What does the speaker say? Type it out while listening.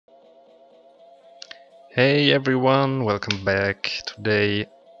Hey everyone, welcome back. Today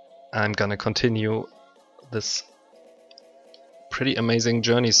I'm gonna continue this pretty amazing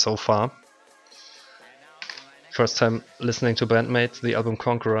journey so far. First time listening to Band-Maid, the album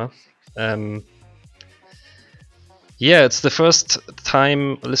Conqueror. Yeah, it's the first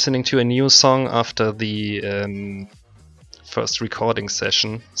time listening to a new song after the first recording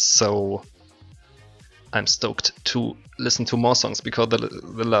session, so I'm stoked to listen to more songs because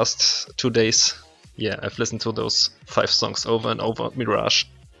the last 2 days, yeah, I've listened to those 5 songs over and over. Mirage,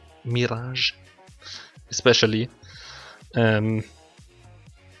 especially.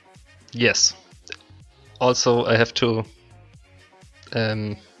 Yes. Also, I have to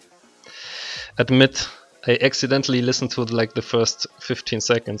admit I accidentally listened to like the first 15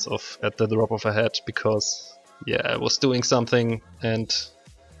 seconds of At the Drop of a Hat because, yeah, I was doing something and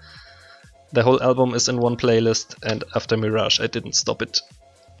the whole album is in one playlist, and after Mirage I didn't stop it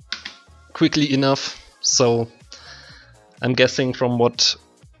quickly enough, so I'm guessing from what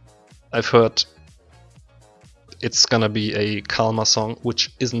I've heard it's gonna be a calmer song,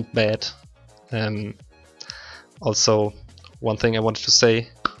 which isn't bad. Also, one thing I wanted to say,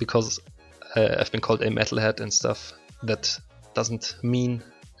 because I've been called a metalhead and stuff, that doesn't mean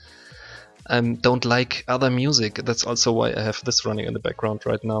I don't like other music. That's also why I have this running in the background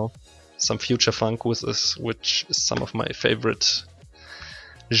right now. Some future funk with this, which is some of my favorite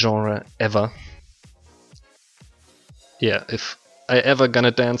genre ever. Yeah, if I ever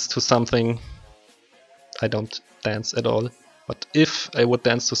gonna dance to something, I don't dance at all, but if I would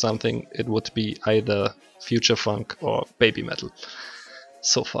dance to something, it would be either future funk or baby metal.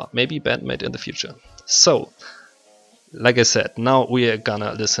 So far, maybe Band-Maid in the future. So, like I said, now we are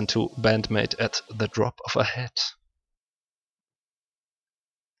gonna listen to Band-Maid At the Drop of a Hat.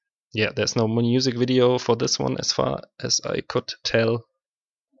 Yeah, there's no music video for this one as far as I could tell.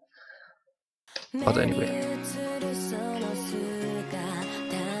 But anyway.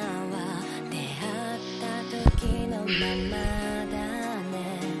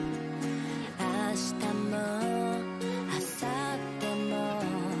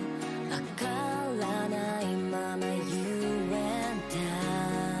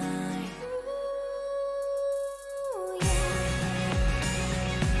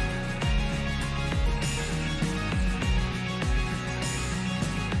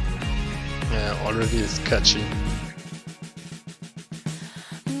 Yeah, already is catchy.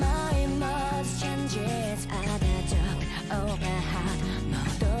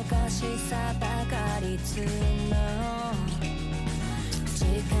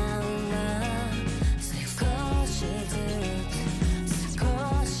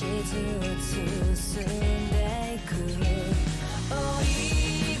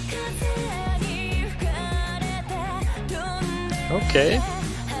 Okay,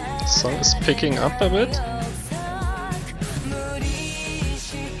 song is picking up a bit.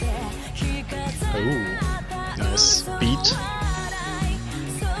 Oh, nice beat.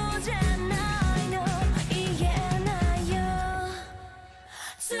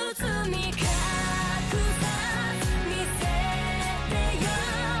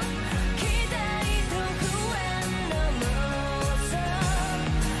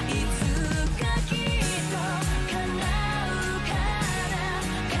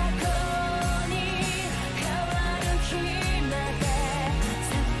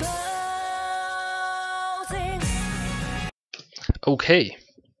 Okay,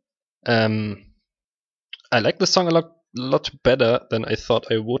 I like the song a lot better than I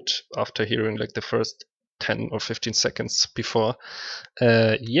thought I would after hearing like the first 10 or 15 seconds before.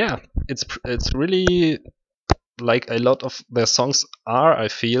 Yeah, it's really like a lot of their songs are, I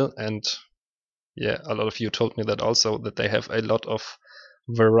feel, and yeah, a lot of you told me that also, that they have a lot of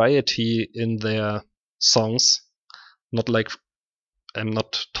variety in their songs. Not like, I'm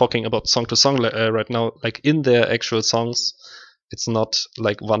not talking about song to song right now, like in their actual songs, it's not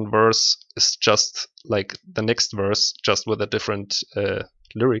like one verse is just like the next verse, just with a different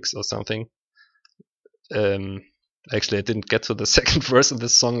lyrics or something. Actually, I didn't get to the second verse in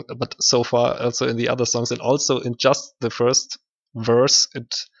this song, but so far also in the other songs, and also in just the first verse,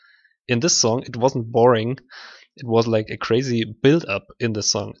 in this song, it wasn't boring. It was like a crazy build up in the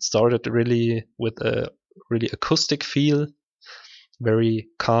song. It started really with a really acoustic feel, very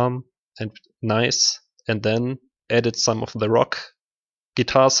calm and nice, and then added some of the rock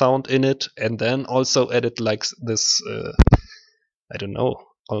guitar sound in it, and then also added like this, I don't know,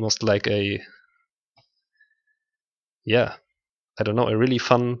 almost like a, yeah, I don't know, a really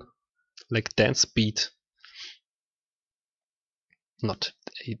fun like dance beat. Not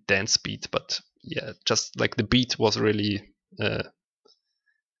a dance beat, but yeah, just like the beat was really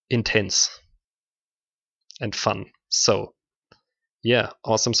intense. and fun. So yeah,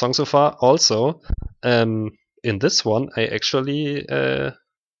 awesome song so far. Also, in this one, I actually I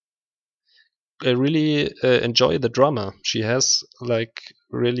really enjoy the drummer. She has like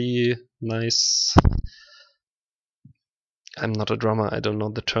really nice. I'm not a drummer. I don't know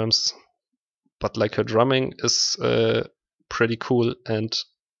the terms, but like her drumming is pretty cool and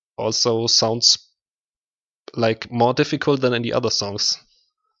also sounds like more difficult than any other songs.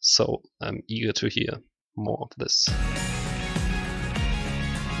 So I'm eager to hear more of this.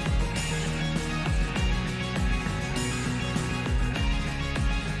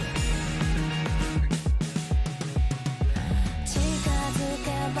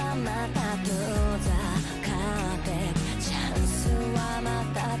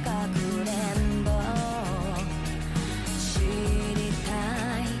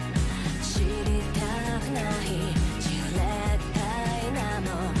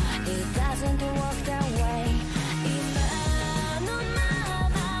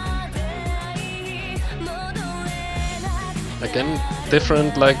 Again,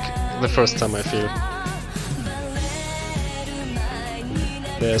 different like the first time, I feel.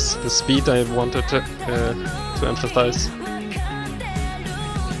 There's the speed I wanted to emphasize.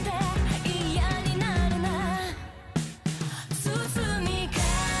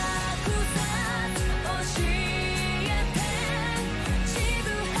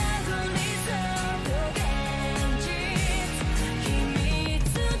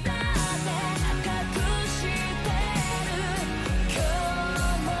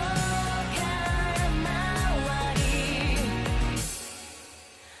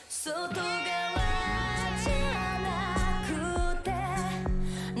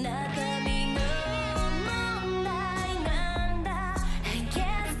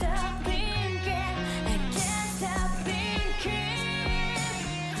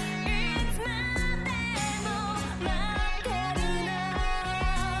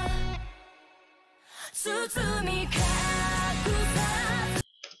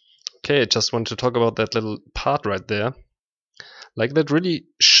 Okay, I just want to talk about that little part right there. Like that really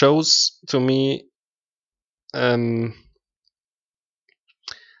shows to me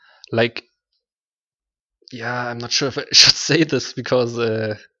like, yeah, I'm not sure if I should say this because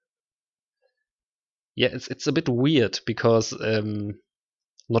yeah, it's a bit weird because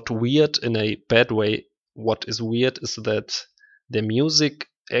not weird in a bad way. What is weird is that the music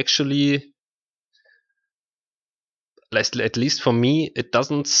actually, at least for me, it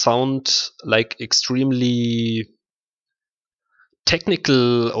doesn't sound like extremely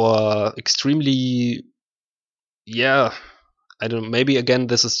technical or extremely, yeah, I don't know, maybe again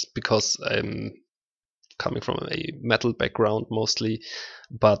this is because I'm coming from a metal background mostly,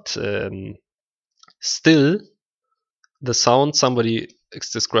 but still the sound, somebody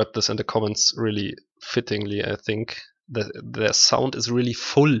described this in the comments really fittingly, I think. The sound is really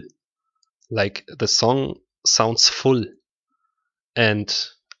full. Like the song sounds full. And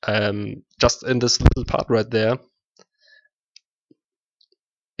just in this little part right there,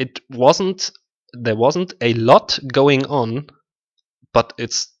 there wasn't a lot going on, but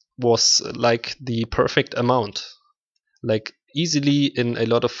it was like the perfect amount. Like easily in a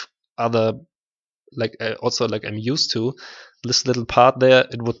lot of other, like also like I'm used to, this little part there,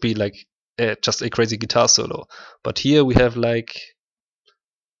 it would be like just a crazy guitar solo. But here we have like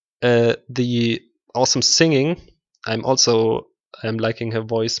the awesome singing. I'm liking her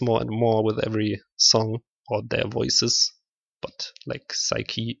voice more and more with every song, or their voices, but like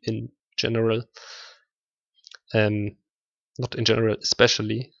Psyche in general. Not in general,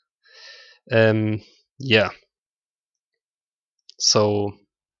 especially. Yeah. So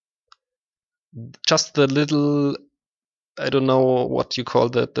just the little, I don't know what you call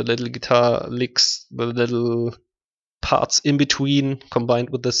that, the little guitar licks, the little parts in between combined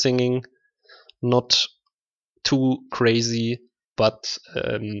with the singing, not too crazy, but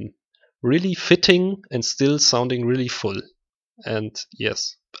really fitting and still sounding really full. And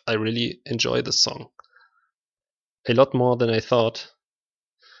yes, I really enjoy this song a lot more than I thought.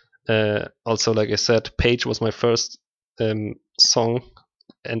 Also, like I said, Page was my first song,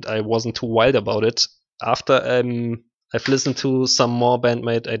 and I wasn't too wild about it. After I've listened to some more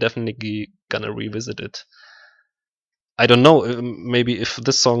Band-Maid, I definitely gonna revisit it. I don't know, maybe if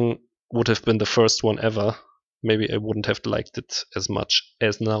this song would have been the first one ever, maybe I wouldn't have liked it as much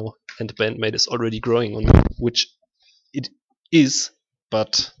as now. And Band-Maid is already growing on me, which it is,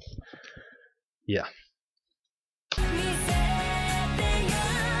 but yeah.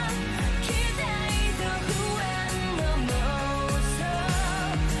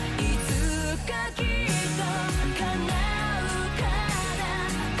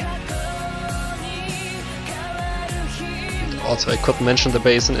 Also, I could mention the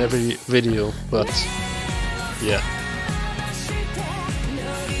bass in every video, but yeah,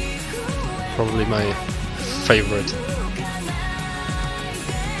 probably my favorite.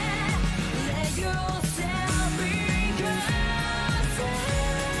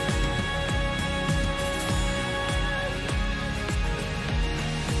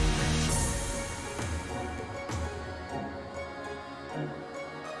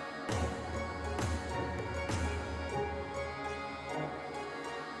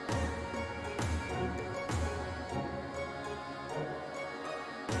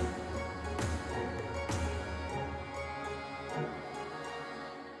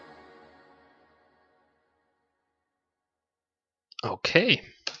 Okay,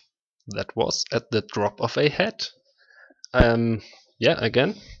 that was At the Drop of a Hat. Yeah,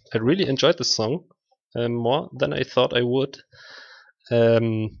 again, I really enjoyed this song more than I thought I would.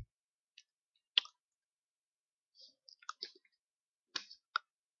 I'm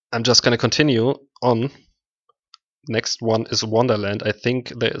just gonna continue on. Next one is Wonderland. I think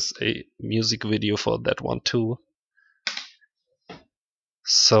there is a music video for that one too.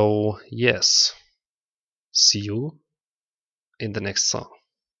 So yes, see you in the next song.